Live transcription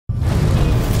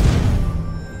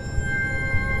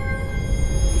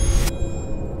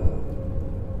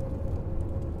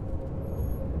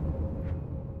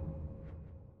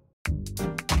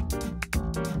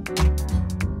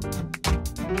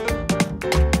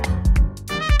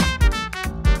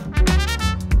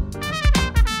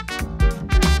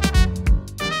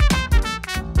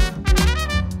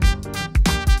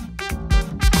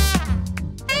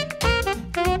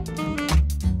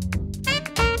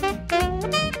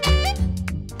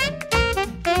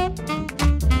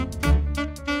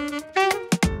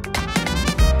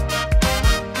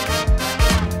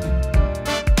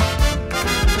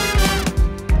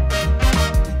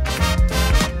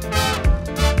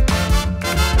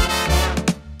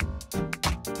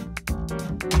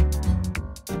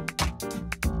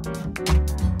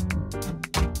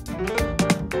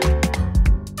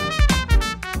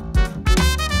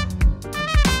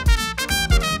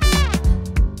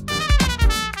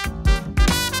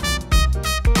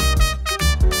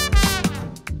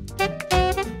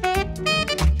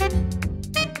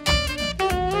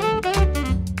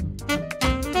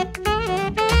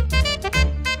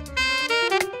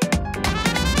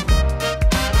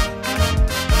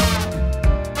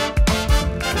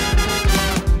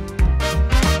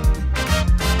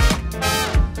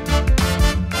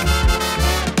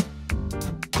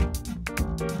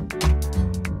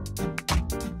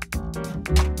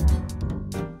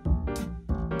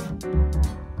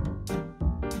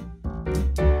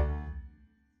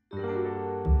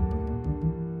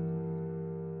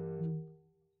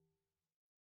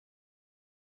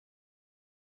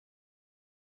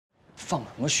放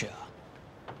什么学啊？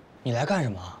你来干什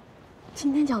么？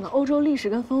今天讲的欧洲历史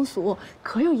跟风俗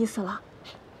可有意思了。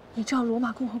你知道罗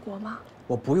马共和国吗？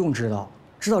我不用知道，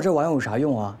知道这玩意有啥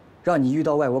用啊？让你遇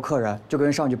到外国客人就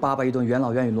跟上去叭叭一顿元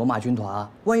老院与罗马军团，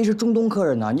万一是中东客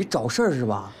人呢？你找事儿是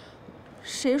吧？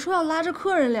谁说要拉着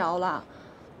客人聊了？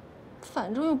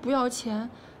反正又不要钱，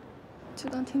就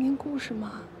当听听故事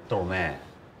嘛。豆妹，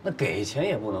那给钱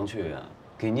也不能去啊，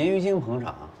给鲶鱼精捧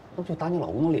场，那不就打你老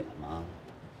公的脸吗？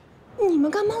你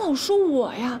们干嘛老说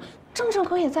我呀？郑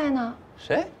可也在呢。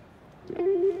谁？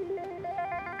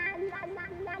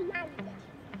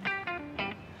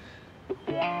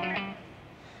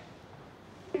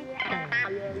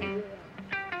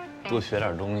多学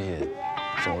点东西，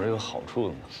总是有好处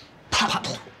的嘛。啪啪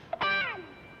吐！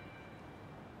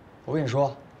我跟你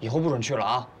说，以后不准去了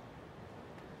啊！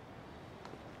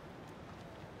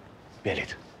别理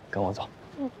他，跟我走。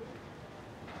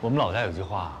我们老家有句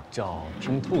话叫“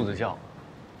听兔子叫，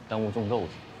耽误种豆子”。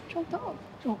种豆子，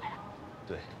种我呀？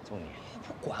对，种你。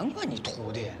不管管你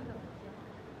徒弟。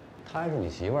她还是你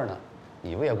媳妇儿呢，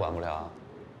你不也管不了啊？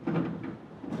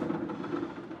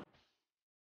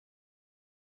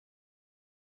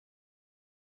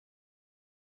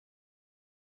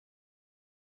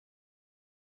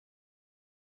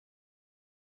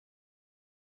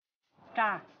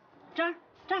这儿，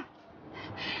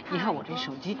你看我这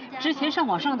手机，之前上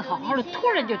网上的好好的，突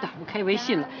然就打不开微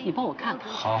信了，你帮我看看。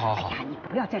好。哎呀，你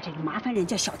不要在这里麻烦人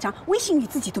家小张，微信你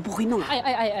自己都不会弄啊！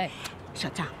哎，小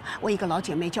张，我一个老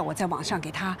姐妹叫我在网上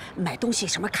给她买东西，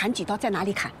什么砍几刀，在哪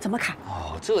里砍，怎么砍？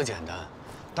哦，这简单，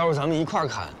到时候咱们一块儿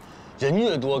砍，人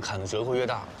越多砍的折扣越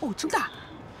大。哦，真的？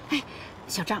哎，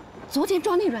小张，昨天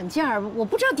装那软件我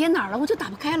不知道点哪儿了，我就打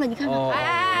不开了，你看看。哦，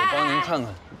我帮您看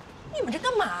看。你们这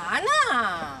干嘛呢？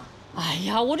哎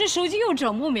呀，我这手机又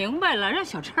整不明白了，让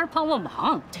小张帮我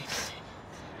忙。对，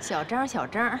小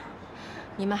张，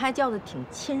你们还叫得挺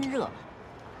亲热，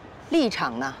立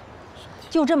场呢，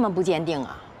就这么不坚定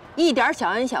啊？一点小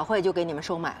恩小惠就给你们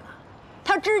收买了。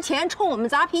他之前冲我们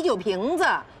砸啤酒瓶子，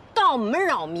盗我们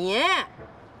扰民，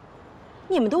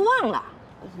你们都忘了？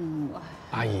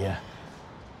阿姨，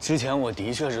之前我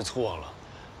的确是错了，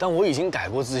但我已经改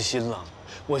过自新了。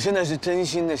我现在是真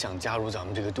心的想加入咱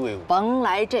们这个队伍。甭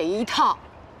来这一套，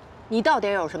你到底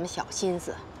有什么小心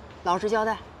思？老实交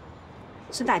代。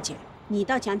是大姐，你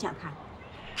倒讲讲看，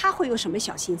他会有什么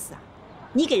小心思啊？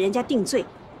你给人家定罪，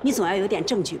你总要有点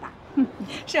证据吧？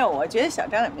是啊，我觉得小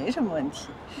张也没什么问题。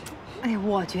哎呀，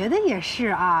我觉得也是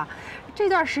啊。这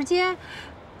段时间，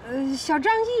小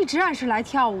张一直按时来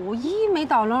跳舞，一没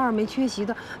捣乱，二没缺席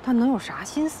的，他能有啥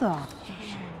心思啊？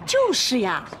就是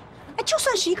呀。哎，就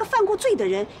算是一个犯过罪的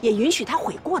人，也允许他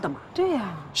悔过的嘛。对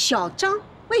呀，小张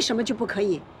为什么就不可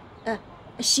以？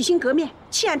洗心革面，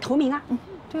弃暗投明啊？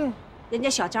对，人家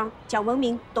小张讲文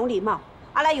明，懂礼貌，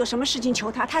阿来有什么事情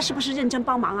求他，他是不是认真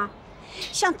帮忙啊？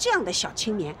像这样的小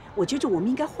青年，我觉着我们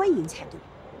应该欢迎才对。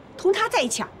同他在一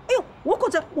起啊，哎呦，我觉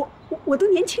着我都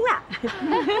年轻了。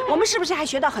我们是不是还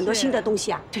学到很多新的东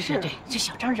西啊？对，这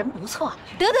小张人不错。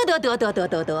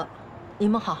得，你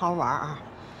们好好玩啊！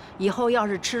以后要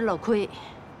是吃了亏，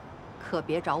可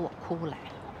别找我哭来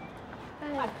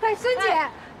了。哎，孙姐，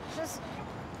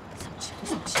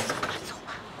走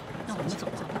吧，那我们走。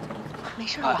没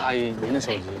事吧？阿姨，您的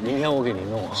手机，明天我给您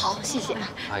弄啊。好，谢谢。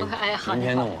阿姨，哎，好，明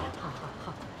天弄啊。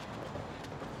好。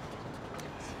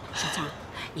小张，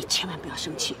你千万不要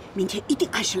生气，明天一定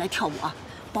按时来跳舞啊，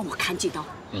帮我砍几刀。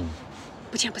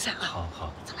不见不散啊。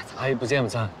好。走了。阿姨不见不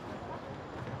散。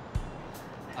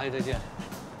阿姨再见。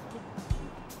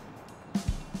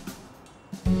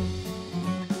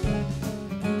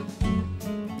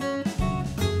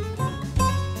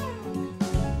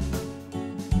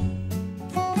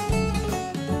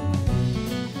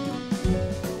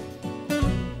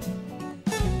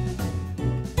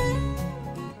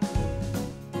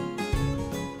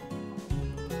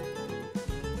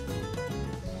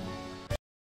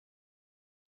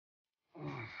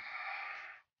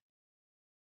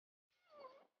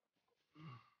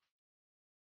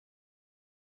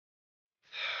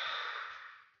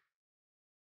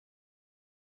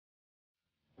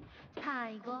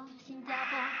泰国、新加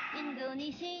坡、印度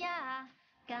尼西亚，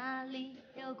咖喱、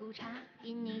肉骨茶，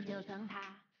印尼九层塔，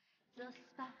做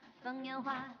SPA 放烟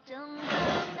花，中国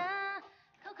的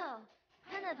Coco、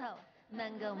Pineapple、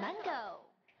Mango，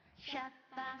沙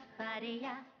巴、芭提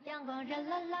雅，阳光热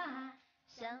辣辣，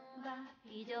香瓜、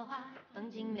啤酒花，风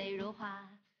景美如画，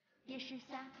夜市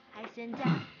下海鲜架，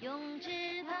泳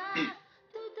池趴，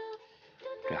嘟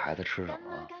嘟。给孩子吃什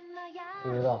么？不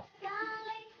知道。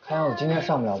看样子今天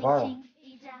上不了班了，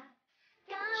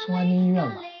送安宁医院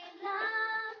吧。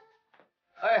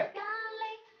哎，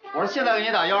我说现在给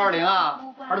你打120啊，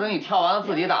还是等你跳完了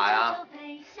自己打呀？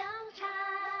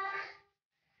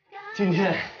今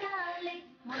天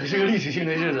可是个历史性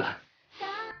的日子，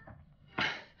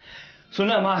孙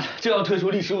大妈就要退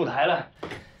出历史舞台了。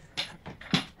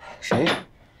谁？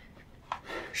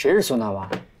谁是孙大妈？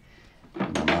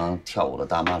你当跳舞的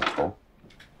大妈的头。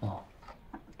哦。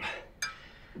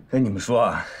跟你们说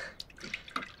啊，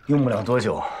用不了多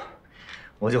久，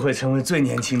我就会成为最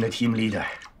年轻的 team leader。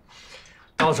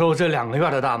到时候这2个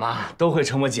院的大妈都会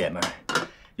成我姐们儿，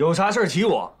有啥事提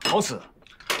我，好使。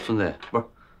孙子，不是，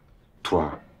徒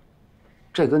儿，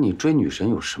这跟你追女神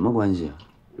有什么关系啊？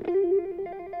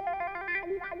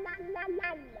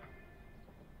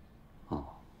哦，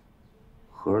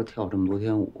合着跳这么多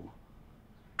天舞，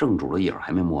正主的影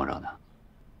还没摸着呢。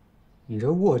你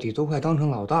这卧底都快当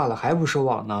成老大了，还不收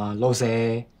网呢，老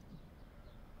C。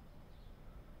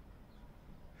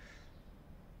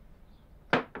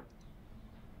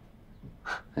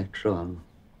哎，吃完了吗？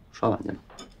刷碗去了。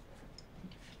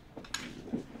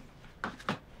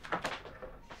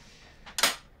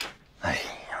哎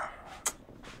呀，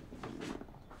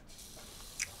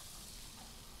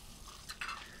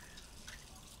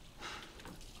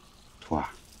徒儿，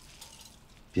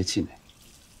别气馁，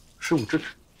师傅支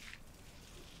持。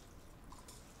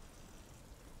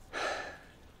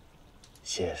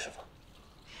谢谢师傅。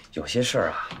有些事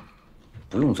儿啊，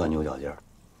不用钻牛角尖儿，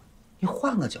你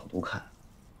换个角度看。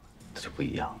它就不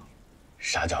一样了。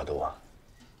啥角度啊？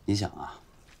你想啊，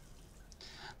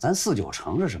咱4、9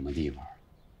城是什么地方？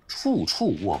处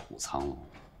处卧虎藏龙。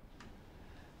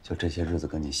就这些日子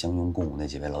跟你相拥共舞那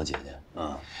几位老姐姐，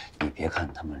你别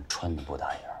看她们穿的不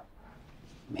打眼儿，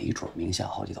没准名下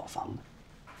好几套房呢。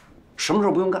什么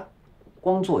事不用干，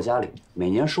光做家里，每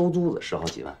年收租子10好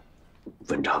几万，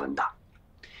稳扎稳打。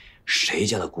谁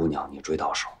家的姑娘你追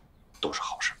到手，都是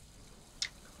好事。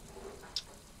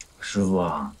师傅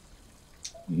啊。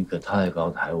你可太高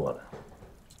抬我了，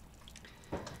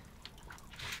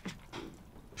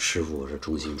师傅，我是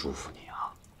衷心祝福你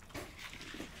啊！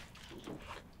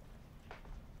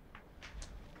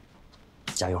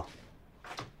加油！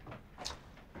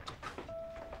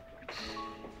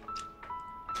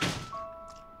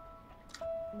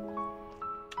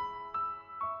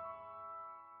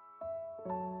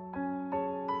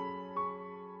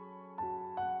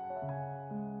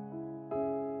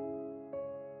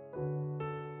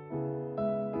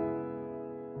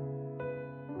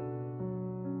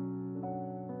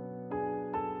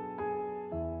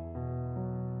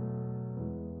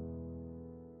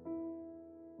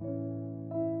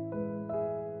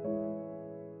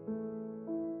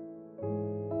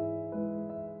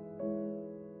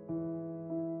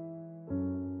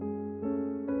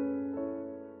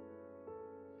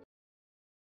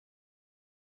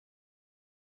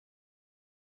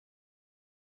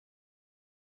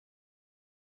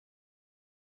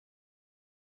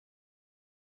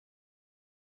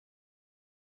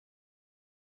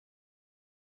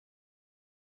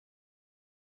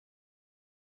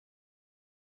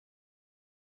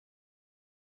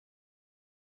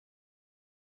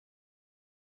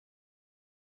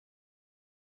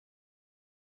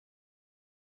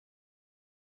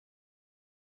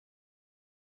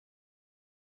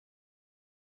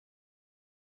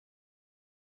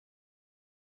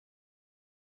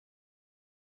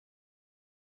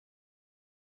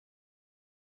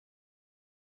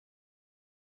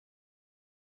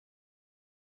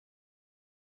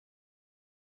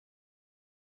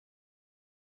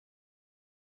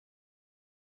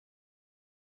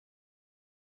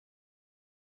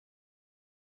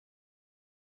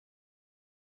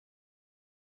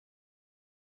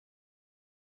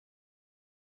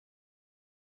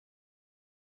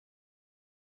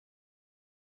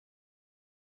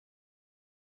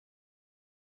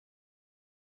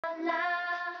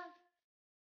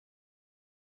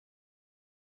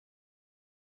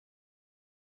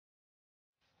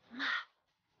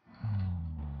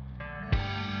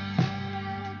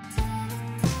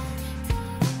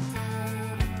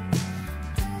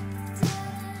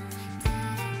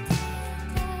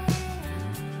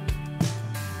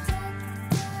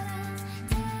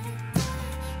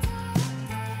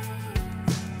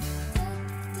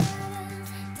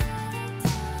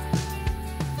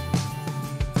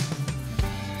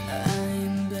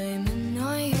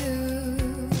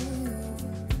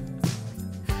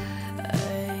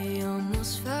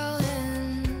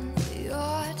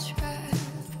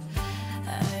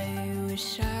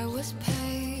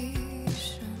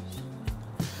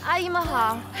阿姨们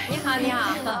好，你好，你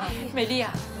好，美丽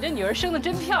啊，你这女儿生得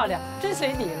真漂亮，真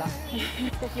随你了。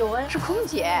有恩是空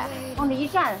姐，往那一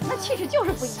站，那气势就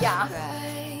是不一样。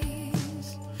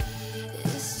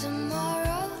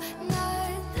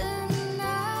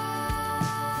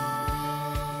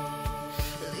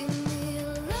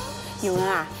永恩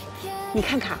啊，你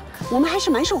看看，我们还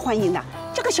是蛮受欢迎的，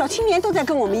这个小青年都在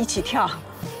跟我们一起跳。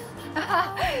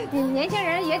你们年轻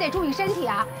人也得注意身体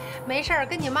啊，没事儿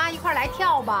跟你妈一块儿来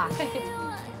跳吧。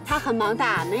她很忙的，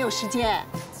没有时间。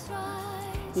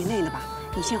你累了吧？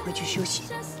你先回去休息。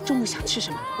中午想吃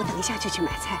什么？我等一下就去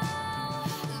买菜。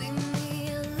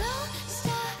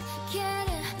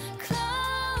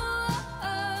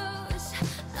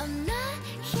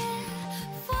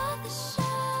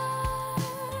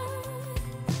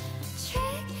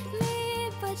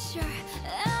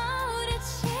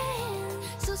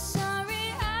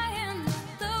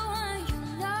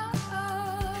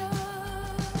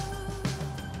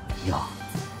 你好，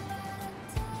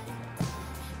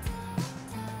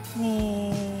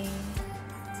你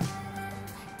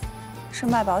是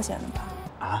卖保险的吧？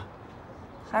啊？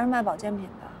还是卖保健品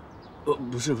的？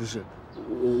不是，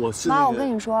我是妈，我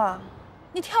跟你说啊，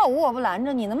你跳舞我不拦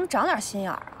着你，能不能长点心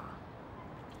眼儿啊？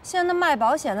现在那卖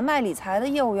保险的、卖理财的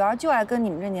业务员就爱跟你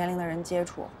们这年龄的人接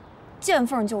触，见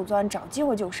缝就钻，找机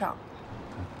会就上。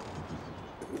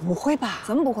不会吧？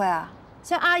怎么不会啊？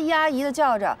 先阿姨阿姨的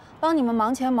叫着，帮你们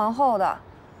忙前忙后的，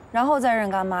然后再认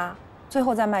干妈，最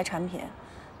后再卖产品，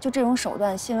就这种手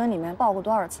段，新闻里面报过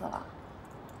多少次了？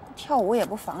跳舞也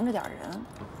不防着点人。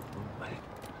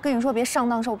跟你说，别上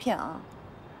当受骗啊！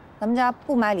咱们家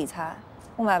不买理财，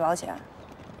不买保险，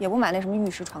也不买那什么玉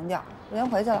石床垫。我先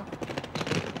回去了。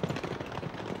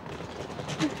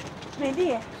美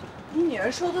丽，你女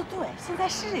儿说的对，现在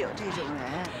是有这种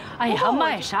人。 哎呀，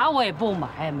卖啥我也不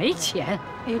买，没钱。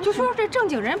哎呀，就说这正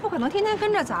经人不可能天天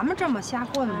跟着咱们这么瞎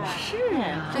混吧？是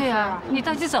啊，对呀，你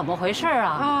到底怎么回事啊？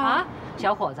啊，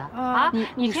小伙子啊，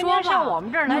你天天上我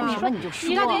们这儿来，你说你就说，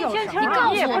你到底有什么？你告诉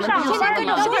我们，天天跟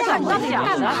着我们，你到底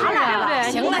干嘛来了？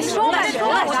行了，行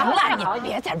了，你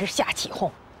别在这瞎起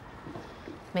哄。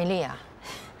美丽啊，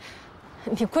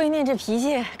你闺女这脾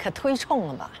气可忒冲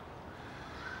了吧？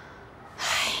唉，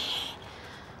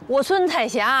我孙彩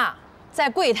霞。 在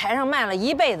柜台上卖了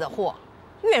一辈子货，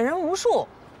阅人无数，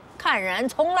看人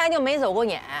从来就没走过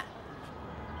眼。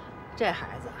这孩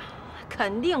子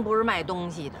肯定不是卖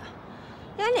东西的，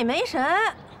眼里没神，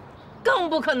更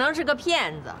不可能是个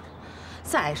骗子。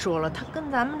再说了，他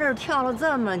跟咱们这儿跳了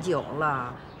这么久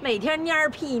了，每天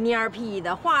蔫屁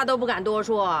的，话都不敢多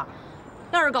说。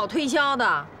要是搞推销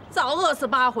的，早饿死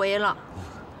8回了。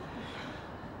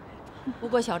不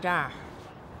过小张，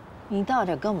你到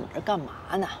这跟我们这儿干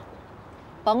嘛呢？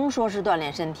 甭说是锻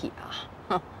炼身体啊，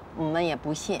哼，我们也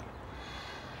不信。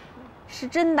是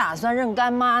真打算认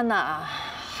干妈呢，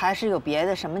还是有别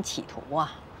的什么企图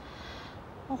啊？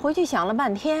我回去想了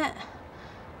半天，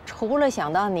除了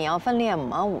想到你要分裂我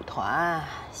们舞团，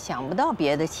想不到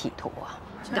别的企图啊。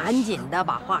赶紧的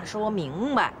把话说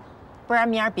明白，不然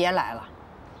明儿别来了。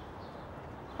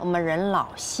我们人老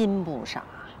心不傻，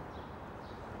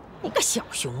你个小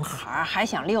熊孩还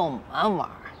想溜我们玩？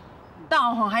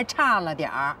 道行还差了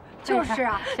点儿，就是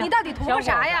啊，你到底图个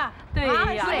啥呀？对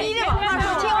呀，你得把话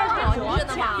说清楚，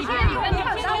你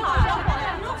知道吗？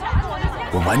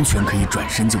我完全可以转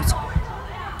身就走，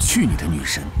去你的女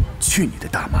神，去你的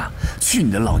大妈，去你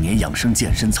的老年养生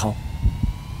健身操。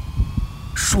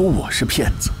说我是骗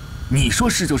子，你说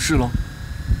是就是喽。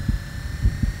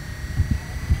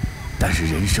但是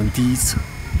人生第一次，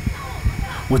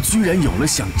我居然有了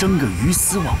想争个鱼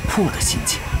死网破的心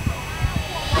情。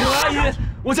 刘阿姨，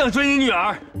我想追你女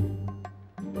儿。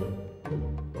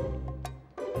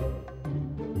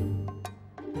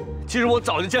其实我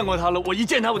早就见过她了，我一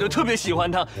见她我就特别喜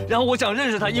欢她，然后我想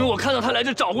认识她，因为我看到她来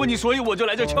这找过你，所以我就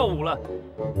来这跳舞了。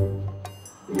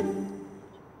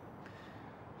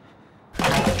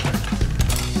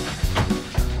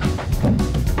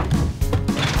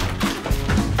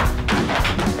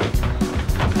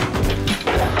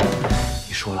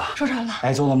你说了？说啥了？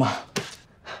挨揍了吗？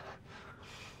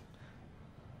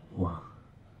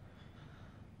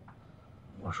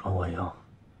 我说我要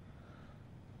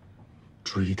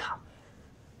追她。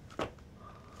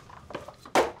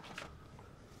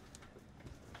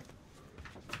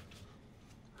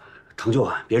成就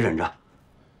啊，别忍着。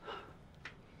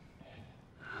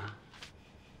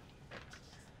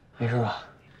没事吧？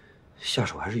下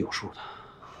手还是有数的。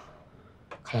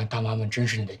看来大妈们真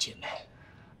是你的姐妹。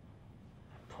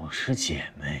不是姐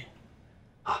妹。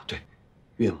啊，对，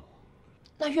岳母。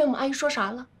那岳母阿姨说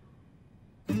啥了？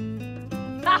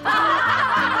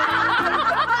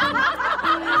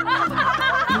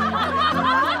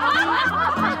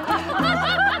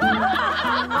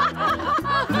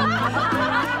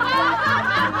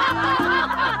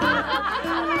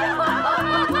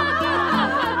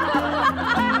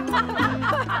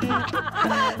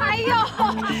 哎呦，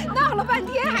闹了了半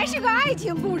天还是个爱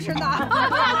情故事呢。不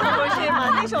是嘛？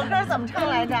那首歌怎么唱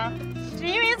来着？只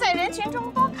因为在人群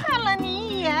中多看了你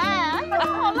一眼。哎呀，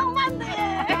好浪漫的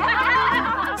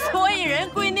耶！所以人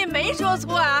闺女没说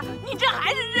错啊，你这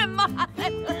还是人吗？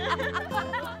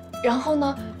然后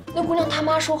呢？那姑娘他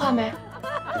妈说话没？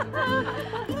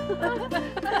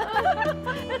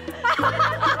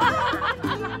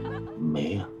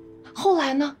没呀。后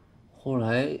来呢？后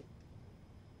来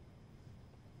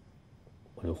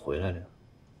我就回来了。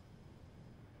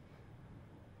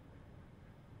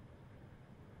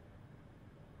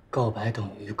告白等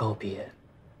于告别。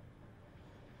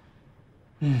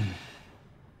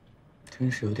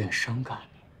真是有点伤感。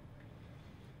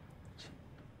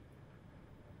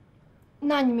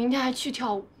那你明天还去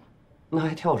跳舞？那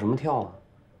还跳什么跳啊？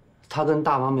他跟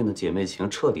大妈们的姐妹情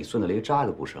彻底顺的连渣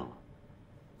都不剩了。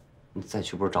你再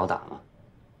去不是找打吗？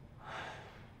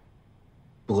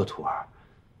不过徒儿，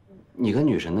你跟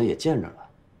女神呢也见着了，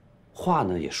话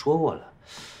呢也说过了，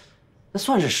那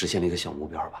算是实现了一个小目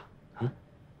标吧？啊，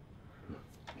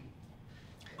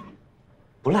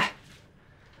不赖，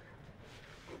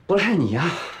不赖你呀。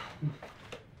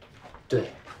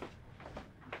对，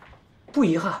不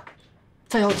遗憾。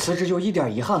再要辞职就一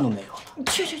点遗憾都没有了。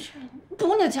去，不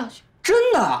用你叫去。真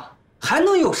的？还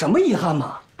能有什么遗憾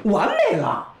吗？完美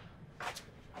了，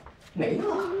没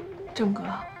了。郑哥，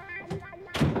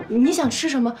你想吃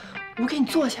什么？我给你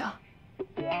做去啊。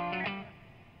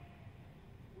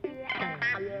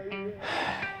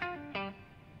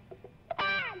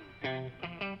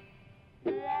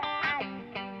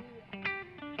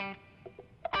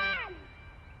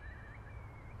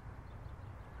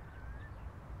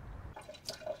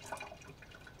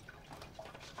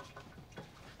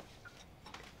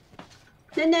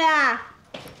囡囡啊，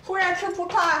忽然吃葡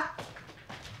萄。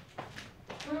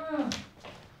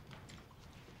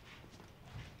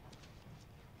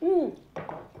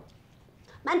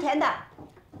蛮甜的，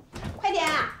快点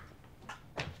啊！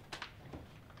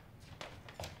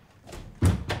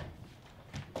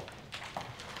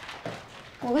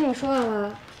我跟你说了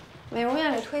吗？美容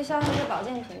院里推销那些保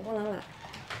健品不能买，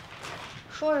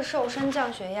说是瘦身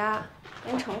降血压，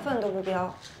连成分都不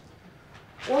标。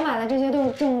我买的这些都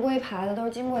是正规牌的，都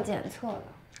是经过检测的，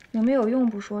有没有用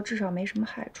不说，至少没什么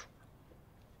害处。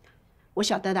我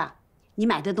晓得的，你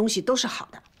买的东西都是好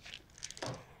的，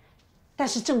但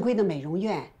是正规的美容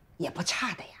院也不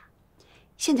差的呀。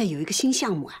现在有一个新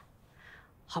项目啊，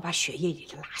好把血液里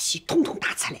的垃圾统统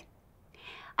打出来。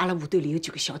阿拉部队里有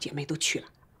几个小姐妹都去了，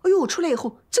哎呦，我出来以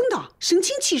后真的神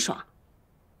清气爽。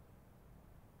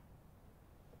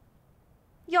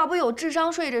要不有智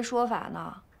商税这说法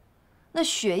呢？那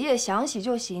血液想洗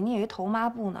就洗，你以为头抹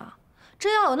布呢？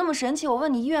真要有那么神奇，我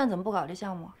问你，医院怎么不搞这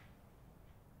项目？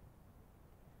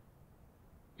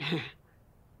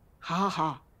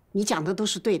好，你讲的都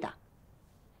是对的。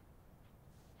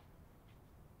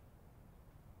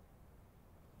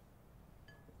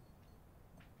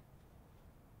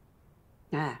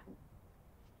哎，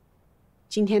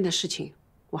今天的事情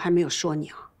我还没有说你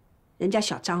啊，人家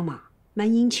小张嘛，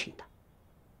蛮殷勤的。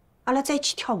阿拉在一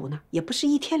起跳舞呢，也不是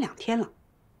1天2天了，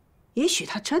也许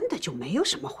他真的就没有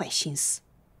什么坏心思。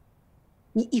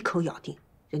你一口咬定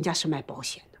人家是卖保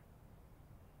险的，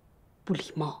不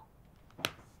礼貌。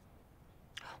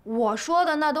我说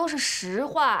的那都是实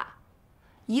话。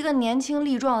一个年轻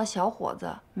力壮的小伙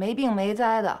子，没病没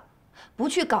灾的，不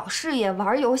去搞事业、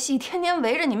玩游戏，天天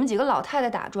围着你们几个老太太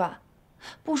打转，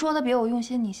不说他别有用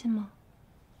心，你信吗？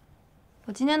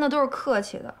我今天那都是客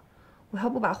气的。我要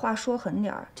不把话说狠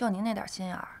点儿，就您那点心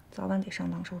眼儿，早晚得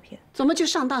上当受骗。怎么就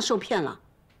上当受骗了？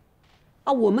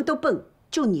啊，我们都笨，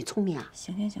就你聪明啊！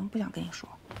行，不想跟你说，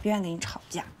不愿意跟你吵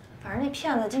架。反正那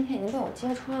骗子今天已经被我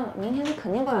揭穿了，明天他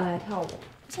肯定不敢来跳舞。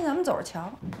现在咱们走着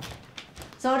瞧。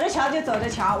走着瞧就走着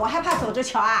瞧，我还怕走着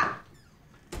瞧啊！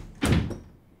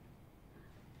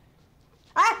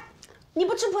哎，你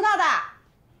不吃葡萄的？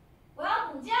我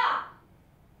要补觉。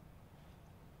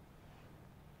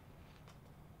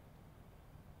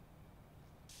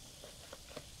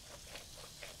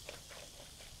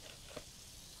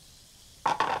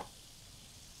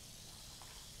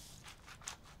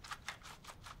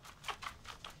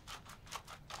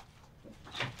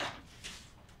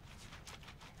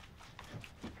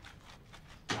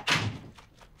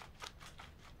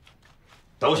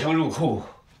刀枪入库，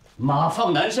马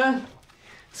放南山，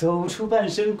走出半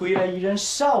生，归来依然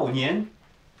少年。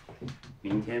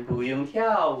明天不用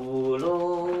跳舞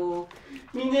喽，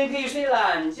明天可以睡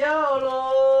懒觉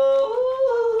喽。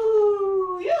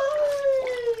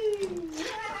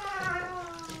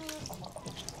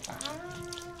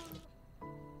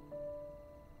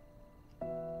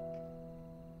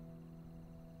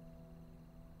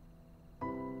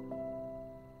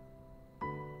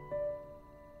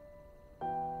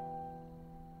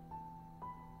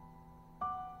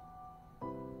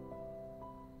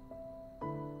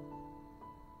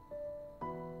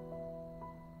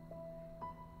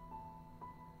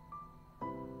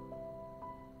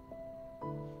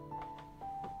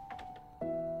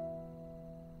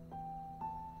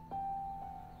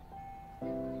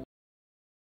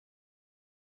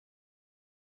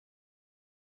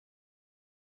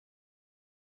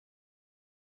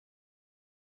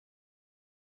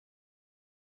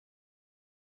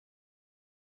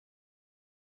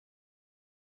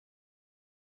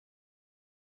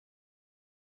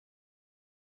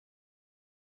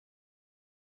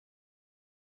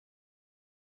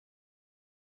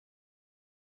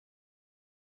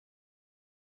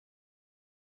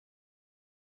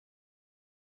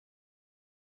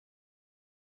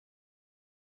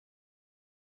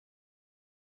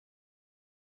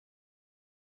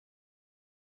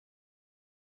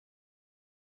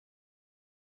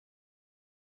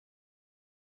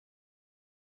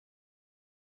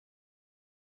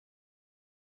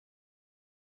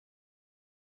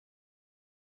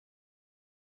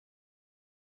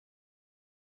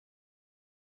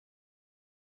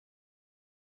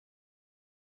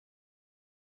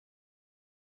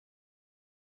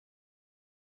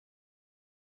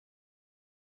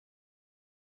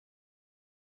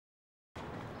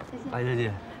阿姨再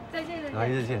见。再见，再见。阿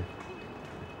姨再见。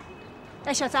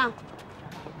哎，小张，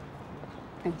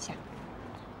等一下，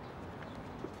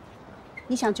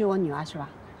你想追我女儿是吧？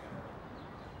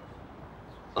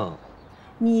嗯。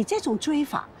你这种追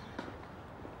法，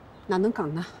哪能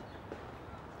讲呢？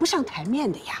不上台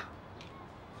面的呀。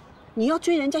你要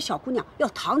追人家小姑娘，要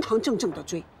堂堂正正的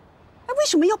追。哎，为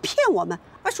什么要骗我们，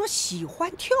而说喜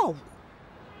欢跳舞？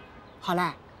好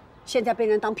嘞，现在被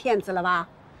人当骗子了吧？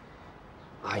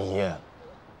阿姨，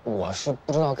我是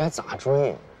不知道该咋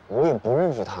追，我也不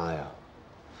认识他呀。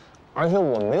而且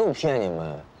我没有骗你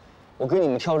们，我给你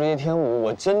们跳这些天舞，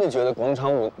我真的觉得广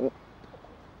场舞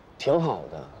挺好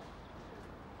的。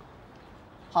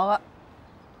好啊。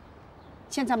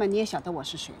现在嘛，你也晓得我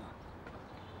是谁了。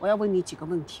我要问你几个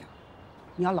问题啊，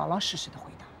你要老老实实的回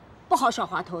答，不好耍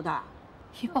滑头的。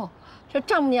哟，这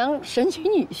丈母娘神娶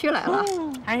女婿来了，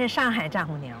还是上海丈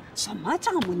母娘？什么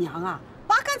丈母娘啊，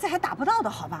八竿子还打不到的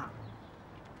好吧？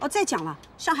哦，再讲了，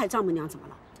上海丈母娘怎么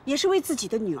了？也是为自己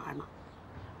的女儿嘛。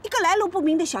一个来路不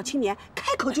明的小青年，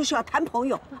开口就是要谈朋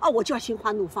友啊，我就要心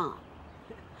花怒放啊！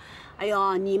哎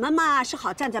呦，你们嘛是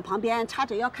好站在旁边插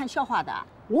着腰看笑话的，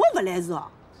我不来是哦，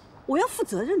我要负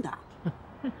责任的。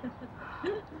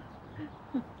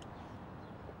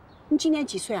你今年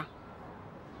几岁啊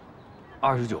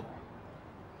29。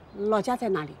老家在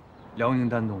哪里？辽宁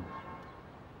丹东。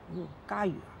嘎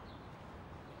远。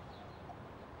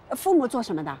父母做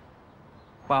什么的？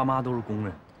爸妈都是工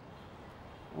人。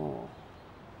哦，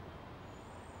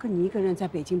跟你一个人在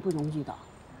北京不容易的。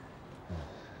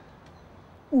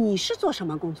你是做什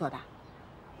么工作的？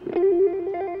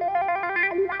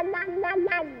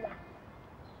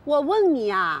我问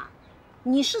你啊，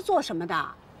你是做什么的？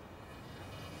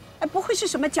哎，不会是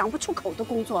什么讲不出口的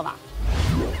工作吧？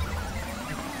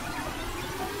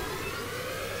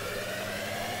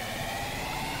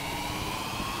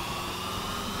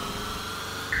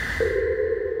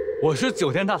我是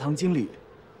酒店大堂经理。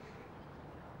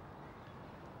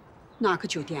哪个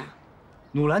酒店啊？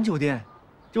努兰酒店，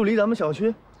就离咱们小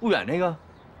区不远那个。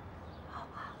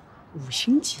5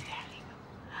星级的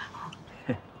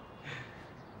那个。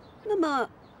那么，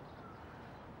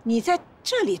你在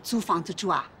这里租房子住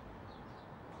啊？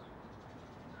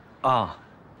啊。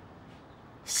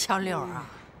小柳啊，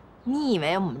你以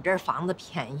为我们这儿房子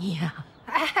便宜啊？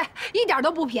哎，一点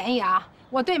都不便宜啊！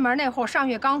我对门那户上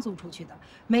月刚租出去的，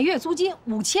每月租金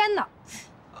5000呢。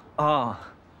啊。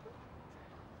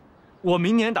我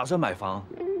明年打算买房。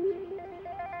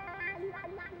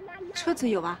车子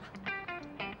有啊？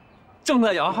正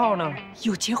在摇号呢。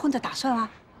有结婚的打算啊？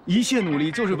一切努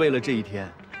力就是为了这一天。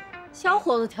小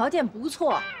伙子条件不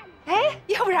错，哎，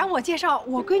要不然我介绍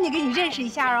我闺女给你认识一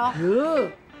下哦。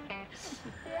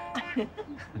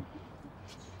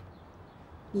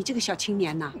你这个小青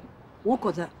年呐，我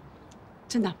觉着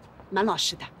真的蛮老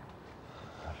实的。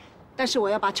但是我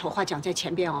要把丑话讲在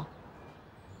前边哦。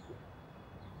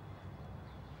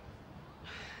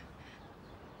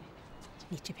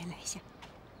你这边来一下。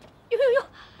哟哟哟，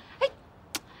哎，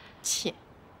切，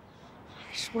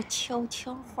说悄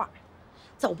悄话，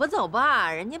走吧走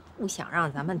吧，人家不想让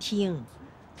咱们听。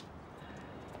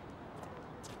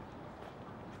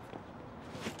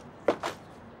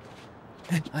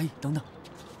哎，阿姨，等等。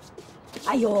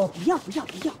哎呦，不要！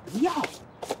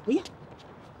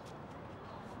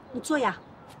你坐呀。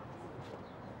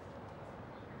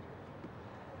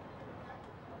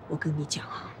我跟你讲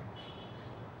啊，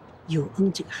有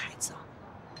恩这个孩子啊，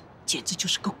简直就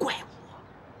是个怪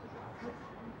物。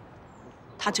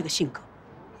他这个性格，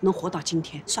能活到今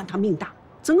天，算他命大，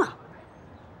真啊。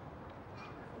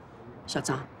小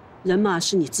张，人嘛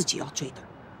是你自己要追的，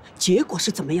结果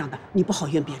是怎么样的，你不好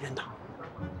怨别人的。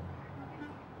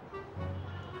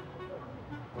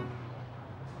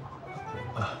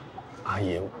阿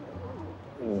姨，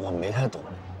我没太懂，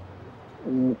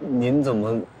您怎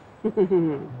么？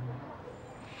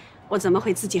我怎么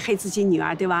会自己黑自己女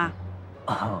儿，对吧？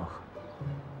啊！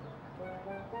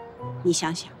你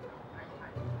想想，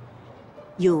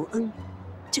有恩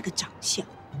这个长相，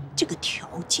这个条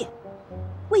件，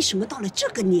为什么到了这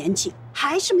个年纪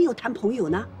还是没有谈朋友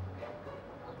呢？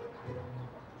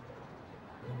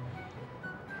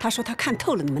他说他看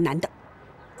透了你们男的。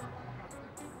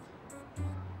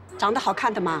长得好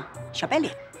看的嘛，小白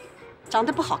脸；长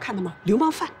得不好看的嘛，流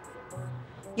氓范；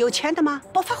有钱的嘛，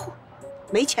暴发户；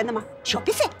没钱的嘛，小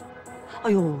瘪三。哎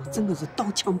呦，真的是刀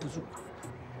枪不入啊！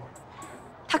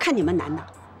他看你们男的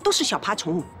都是小爬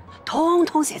虫，通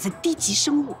通才是低级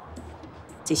生物。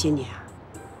这些年啊，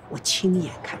我亲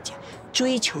眼看见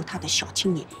追求他的小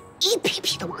青年一批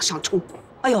批的往上冲，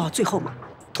哎呦，最后嘛，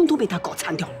通通被他搞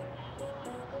残掉了。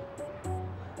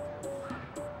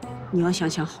你要想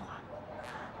想好啊，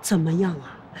怎么样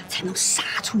啊才能杀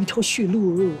出一条血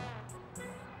路？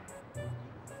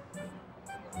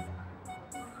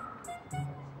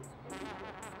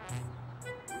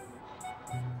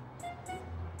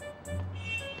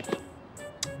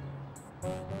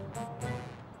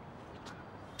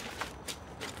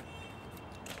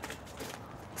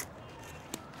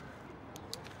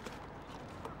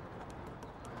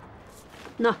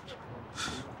那，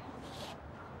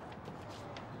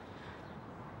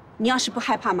你要是不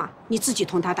害怕嘛，你自己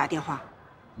同他打电话。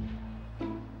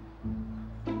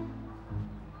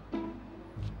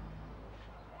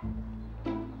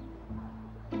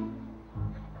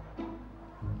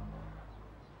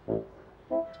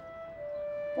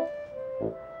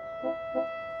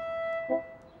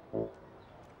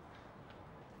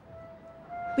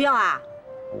不要啊！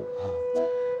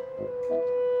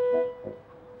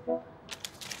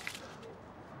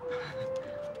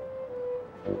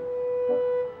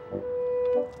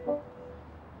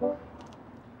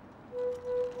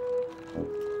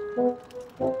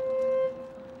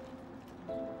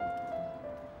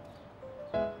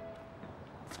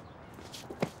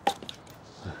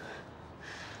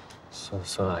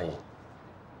孙阿姨，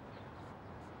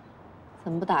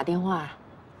怎么不打电话呀？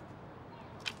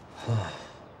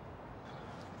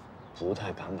不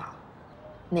太敢打。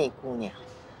那姑娘，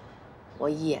我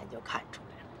一眼就看出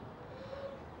来了，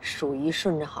属于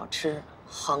顺着好吃，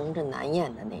横着难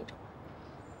咽的那种，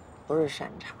不是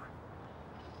善茬。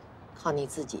靠你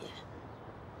自己，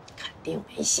肯定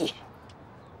没戏。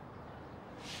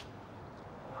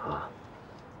啊？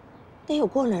得有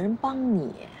过来人帮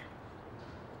你。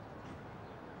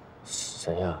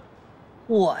谁呀？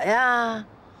我呀。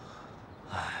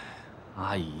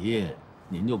阿姨，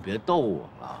您就别逗我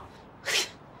了。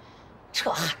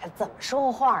这孩子怎么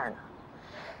说话呢？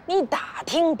你打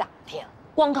听打听，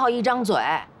光靠一张嘴，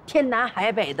天南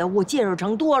海北的，我介绍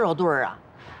成多少对儿啊？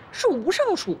数不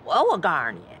胜数啊！我告诉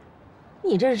你，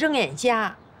你这睁眼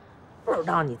瞎，不知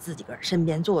道你自己个儿身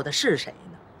边坐的是谁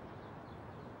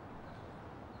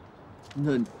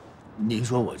那，呢。您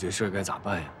说我这事儿该咋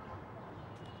办呀？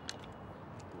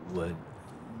我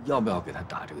要不要给他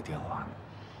打这个电话呢？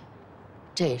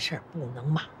这事儿不能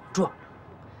莽撞，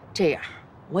这样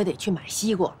我得去买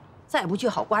西瓜，再不去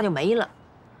好瓜就没了。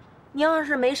你要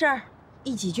是没事儿，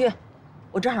一起去，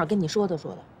我正好跟你说道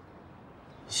说道。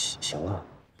行啊。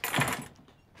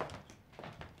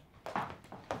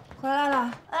回来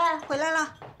了，哎，回来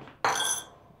了。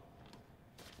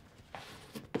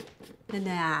囡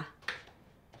囡啊，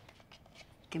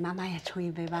给妈妈也冲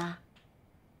一杯吧。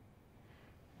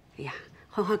哎呀，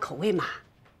换换口味嘛。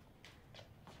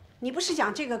你不是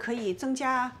讲这个可以增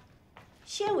加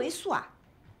纤维素啊？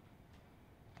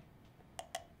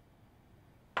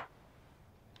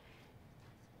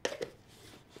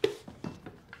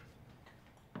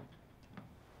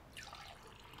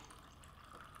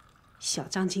小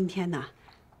张今天呢，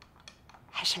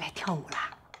还是来跳舞啦。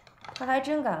他还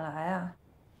真敢来啊！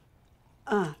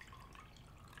嗯。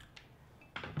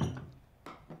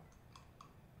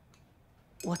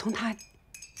我同他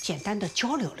简单的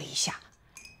交流了一下，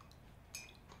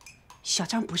小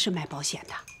张不是卖保险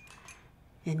的，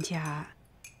人家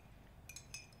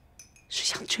是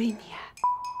想追你。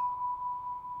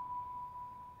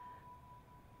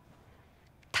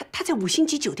他在5星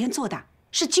级酒店做的，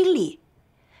是经理，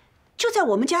就在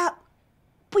我们家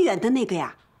不远的那个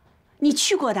呀，你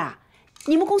去过的，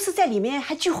你们公司在里面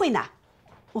还聚会呢。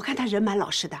我看他人蛮老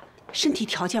实的，身体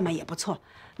条件嘛也不错，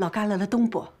老旮旯的东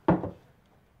部。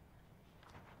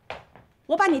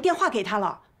我把你电话给他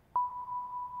了。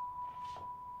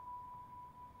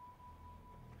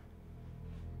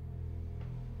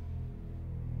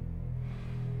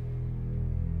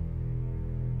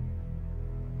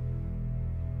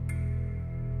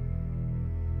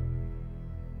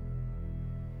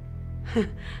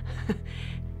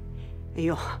哎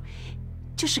呦，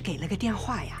就是给了个电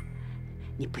话呀，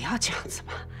你不要这样子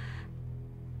嘛。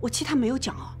我其他没有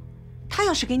讲哦，他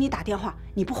要是给你打电话，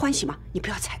你不欢喜吗？你不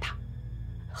要睬他。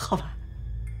好吧。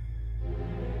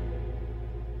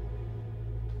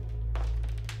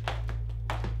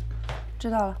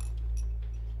知道了。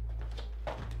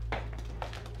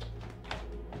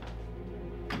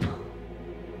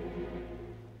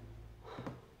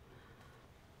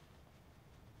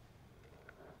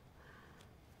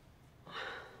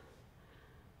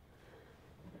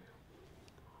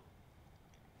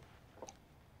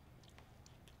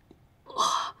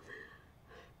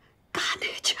干那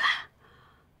个去。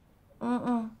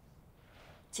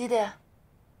几点？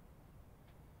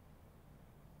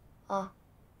啊，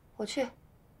我去。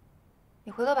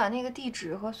你回头把那个地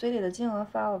址和随礼的金额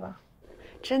发我吧。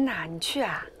真的？你去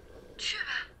啊？去呗。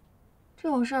这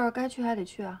种事儿该去还得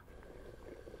去啊。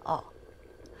哦，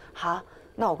好，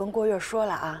那我跟郭月说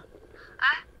了啊。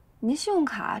哎，你信用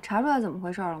卡查出来怎么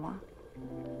回事了吗？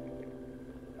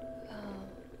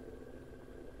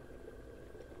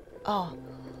哦，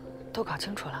都搞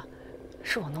清楚了，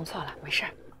是我弄错了，没事。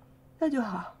那就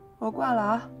好，我挂了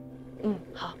啊。嗯，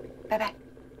好，拜拜。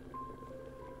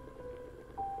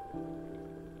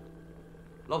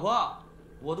老婆，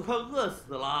我都快饿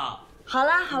死了。好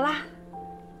啦好啦，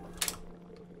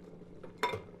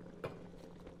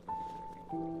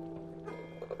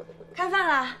开饭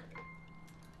啦。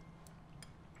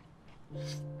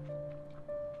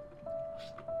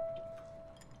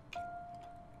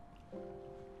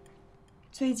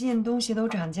最近东西都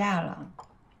涨价了，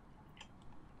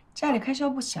家里开销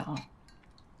不小。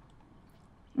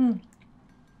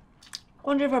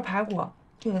光这份排骨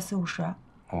就得40-50。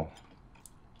哦。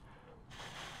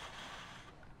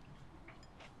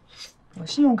我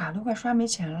信用卡都快刷没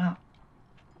钱了。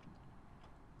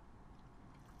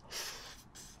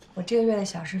我这个月的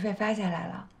小时费发下来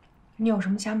了，你有什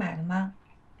么想买的吗？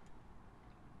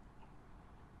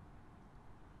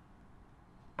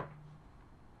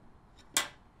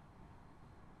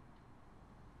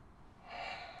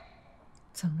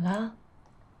怎么了？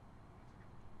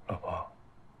老婆，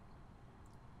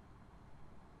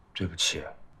对不起。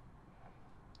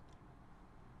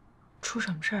出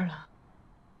什么事儿了？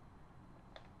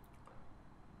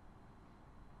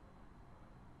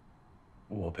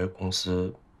我被公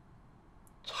司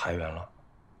裁员了。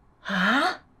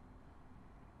啊？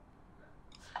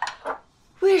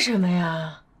为什么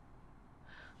呀？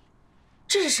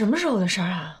这是什么时候的事儿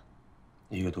啊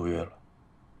1个多月了。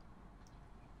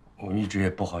我一直也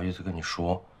不好意思跟你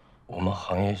说，我们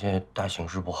行业现在大形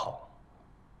势不好，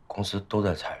公司都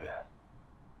在裁员。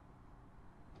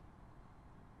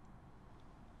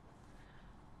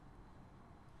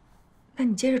那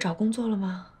你接着找工作了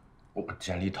吗？我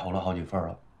简历投了好几份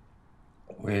了，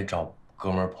我也找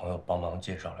哥们儿朋友帮忙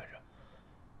介绍来着，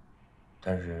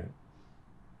但是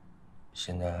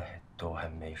现在都还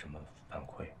没什么反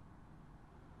馈。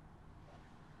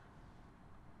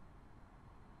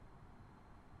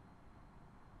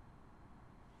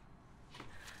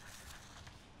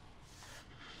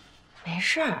没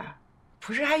事儿，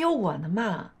不是还有我呢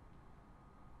吗？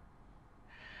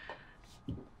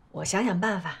我想想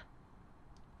办法，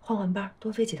换换班，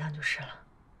多飞几趟就是了。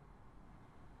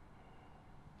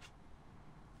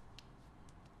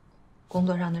工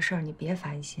作上的事儿你别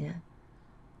烦心，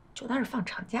就当是放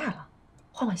长假了，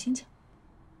换换心情。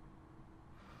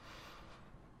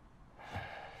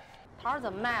桃儿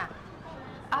怎么卖啊？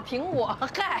啊，苹果，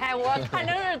嗨，我看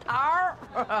成是桃儿。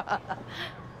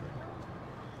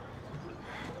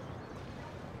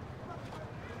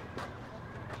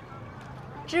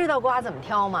知道瓜怎么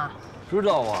挑吗？知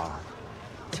道啊，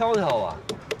挑挑啊，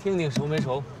听听熟没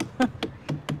熟。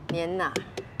您呐，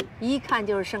一看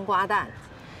就是生瓜蛋子。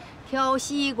挑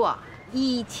西瓜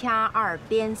，1掐2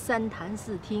颠3弹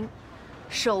4听，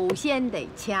首先得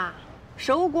掐。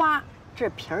熟瓜这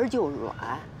皮儿就软，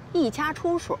一掐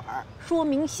出水儿，说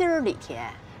明心儿里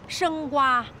甜；生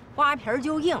瓜瓜皮儿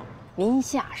就硬，您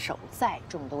下手再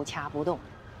重都掐不动。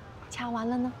掐完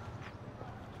了呢，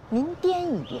您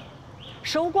颠一颠。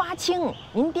熟瓜轻，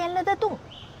您颠了得动；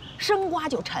生瓜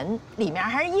就沉，里面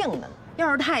还是硬的呢。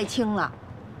要是太轻了，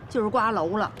就是瓜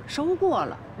楼了，熟过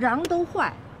了，瓤都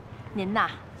坏。您呐，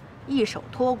一手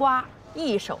脱瓜，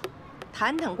一手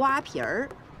弹弹瓜皮儿。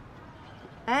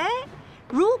哎，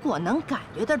如果能感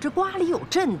觉到这瓜里有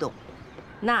震动，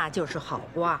那就是好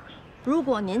瓜。如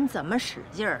果您怎么使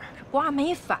劲儿，瓜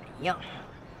没反应，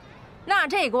那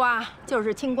这瓜就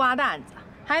是青瓜蛋子，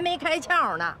还没开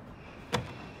窍呢。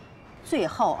最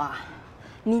后啊，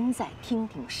您再听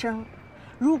听声，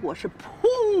如果是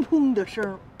砰砰的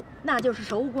声，那就是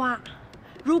熟瓜；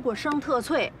如果声特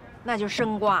脆，那就是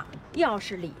生瓜。要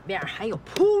是里边还有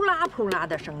扑啦扑啦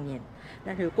的声音，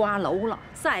那是瓜楼了，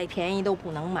再便宜都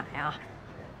不能买啊。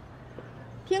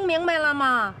听明白了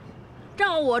吗？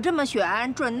照我这么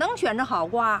选，准能选着好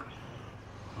瓜。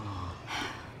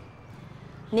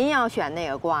您要选那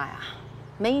个瓜呀，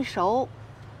没熟，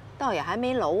倒也还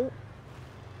没楼。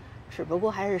只不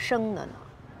过还是生的呢。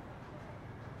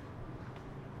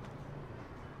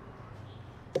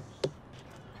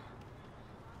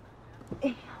哎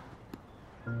呀，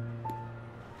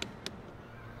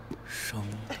生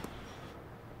的，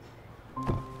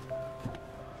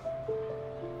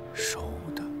熟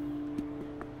的。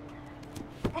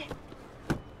哎，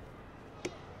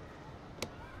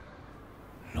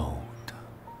漏的。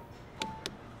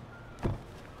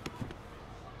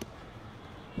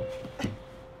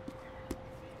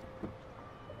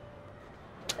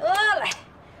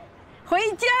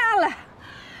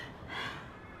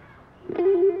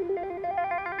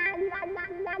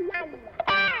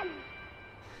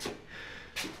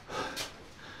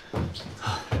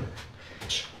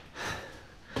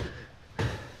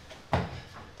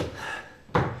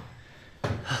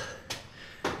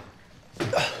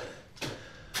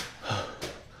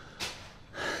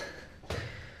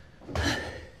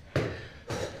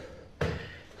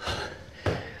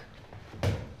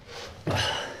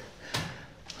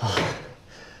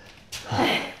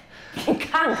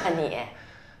看看你，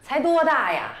才多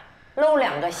大呀？搂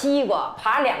2个西瓜，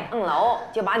爬2趟楼，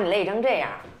就把你累成这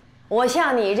样。我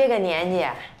像你这个年纪，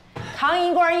扛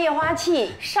一罐液化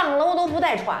气上楼都不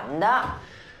带喘的。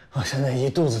我现在一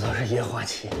肚子都是液化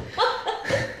气。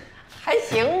还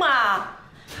行吗？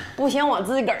不行，我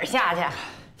自个儿下去。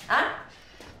啊？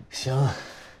行。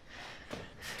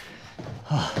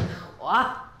啊。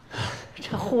我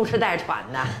这呼哧带喘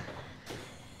的。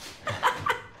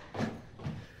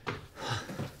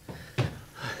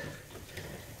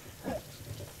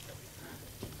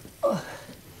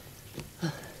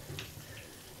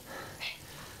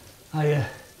阿姨，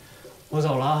我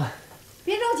走了啊。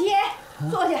别着急，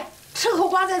坐下，吃口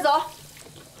瓜再走。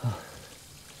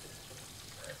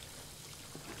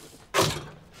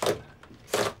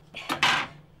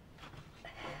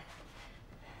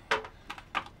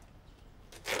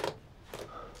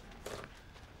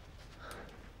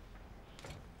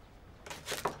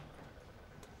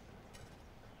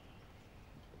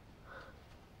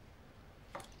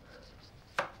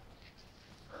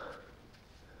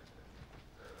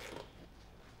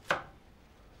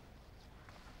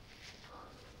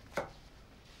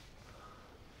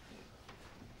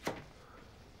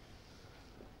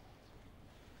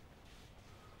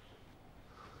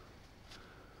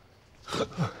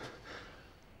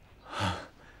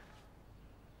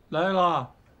来了。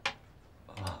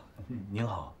啊，您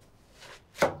好。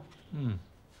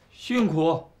辛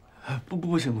苦。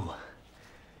不辛苦。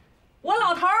我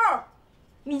老头儿，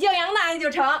你叫杨大爷就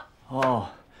成。哦，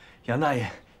杨大爷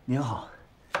您好。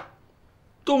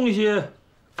东西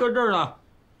搁这儿呢，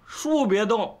书别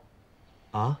动。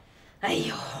啊？哎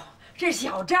呦，这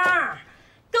小张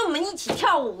跟我们一起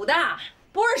跳舞的，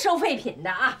不是收废品的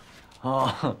啊。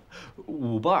哦，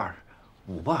舞伴。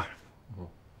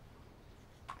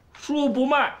书不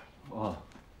卖，哦，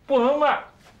不能卖，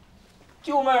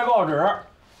就卖报纸。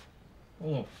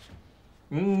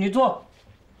你坐。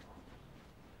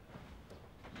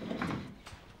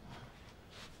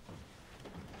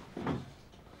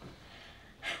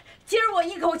今儿我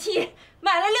一口气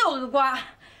买了6个瓜，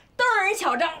都是人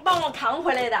小张帮我扛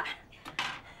回来的。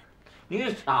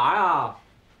你傻呀？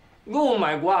又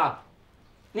买瓜？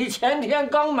你前天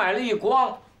刚买了1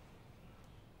筐。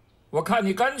我看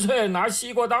你干脆拿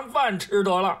西瓜当饭吃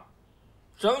得了，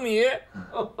省米。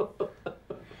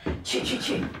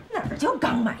去，哪儿就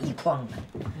刚买1筐呢？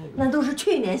那都是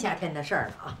去年夏天的事儿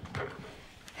了啊。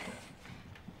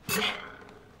来，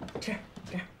吃。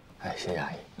哎，谢谢阿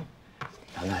姨。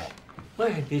杨大爷。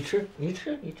哎，你吃。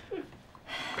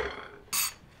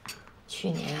去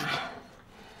年啊，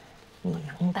你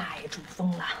杨大爷中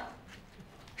风了，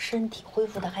身体恢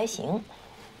复的还行，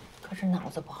可是脑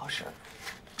子不好使。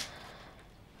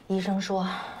医生说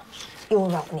有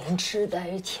老年痴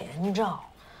呆前兆，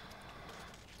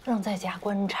让在家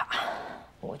观察。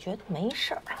我觉得没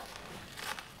事儿。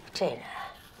这人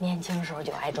年轻时候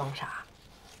就爱装傻。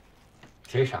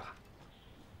谁傻？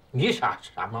你傻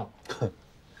吗？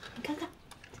你看看。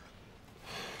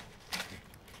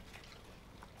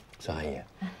张阿姨，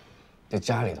这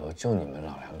家里头就你们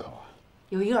老2口啊？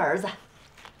有一个儿子，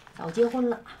早结婚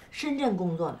了，深圳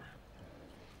工作呢。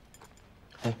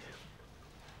哎，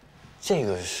这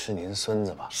个是您孙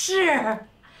子吧？是，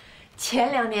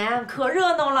前2年可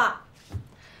热闹了，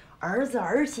儿子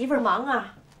儿媳妇忙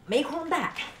啊，没空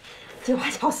带，就把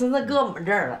小孙子搁我们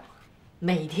这儿了，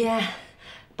每天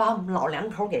把我们老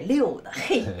2口给溜的，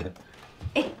嘿，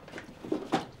哎，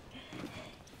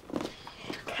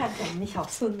看看我们小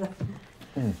孙子，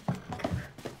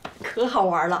可好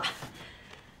玩了，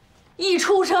一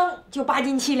出生就8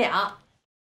斤7两。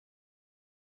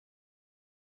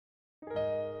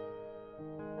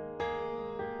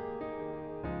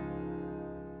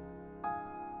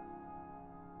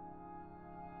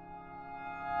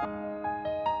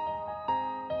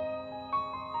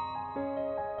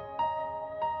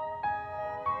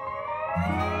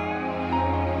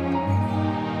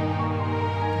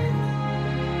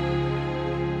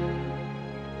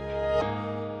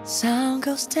Sound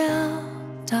goes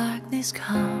down, darkness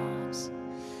comes.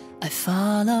 I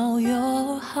follow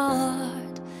your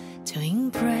heart to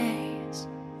embrace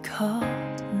cold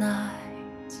night.